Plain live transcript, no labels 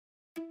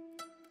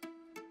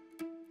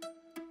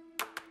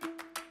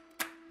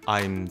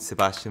I'm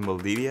Sebastian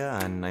Valdivia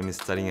and I'm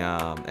studying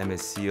a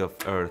MSc of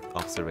Earth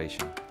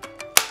Observation.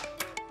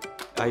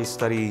 I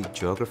study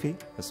geography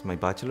as my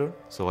bachelor,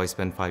 so I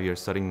spent 5 years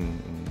studying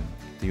in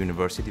the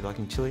university back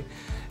in Chile.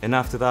 And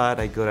after that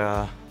I got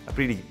a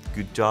pretty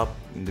good job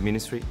in the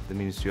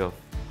Ministry of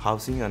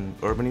Housing and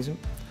Urbanism.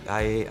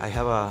 I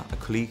have a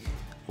colleague,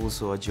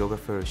 also a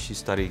geographer. She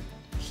studied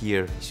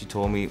here. She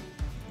told me,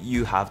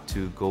 you have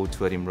to go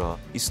to Edinburgh.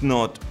 It's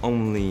not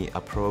only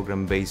a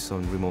program based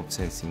on remote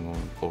sensing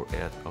or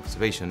Earth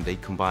observation. They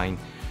combine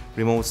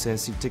remote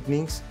sensing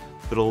techniques,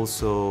 but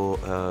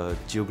also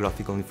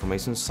geographical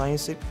information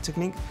science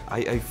technique.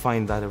 I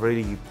find that a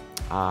really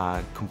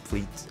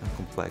complete and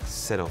complex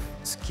set of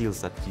skills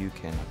that you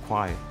can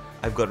acquire.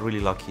 I've got really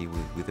lucky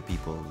with the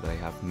people that I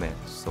have met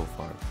so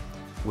far.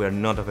 We are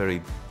not a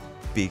very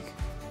big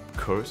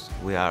course.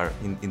 We are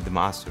in the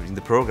master. In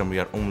the program we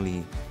are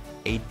only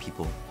 8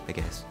 people, I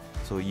guess.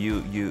 So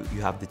you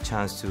have the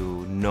chance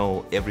to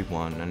know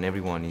everyone, and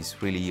everyone is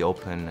really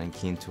open and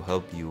keen to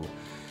help you.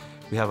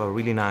 We have a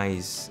really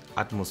nice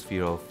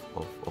atmosphere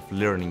of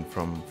learning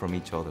from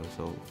each other.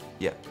 So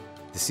yeah,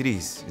 the city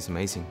is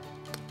amazing.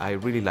 I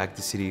really like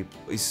the city.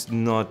 It's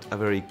not a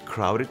very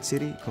crowded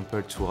city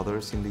compared to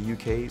others in the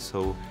UK,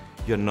 so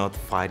you're not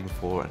fighting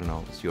for, I don't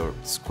know, your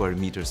square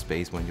meter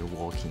space when you're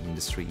walking in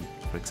the street,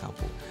 for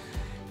example,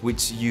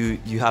 which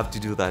you have to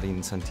do that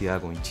in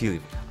Santiago, in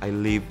Chile. I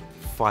live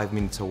 5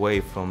 minutes away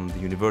from the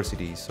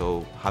university,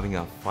 so having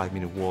a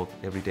 5-minute walk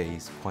every day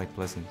is quite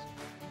pleasant.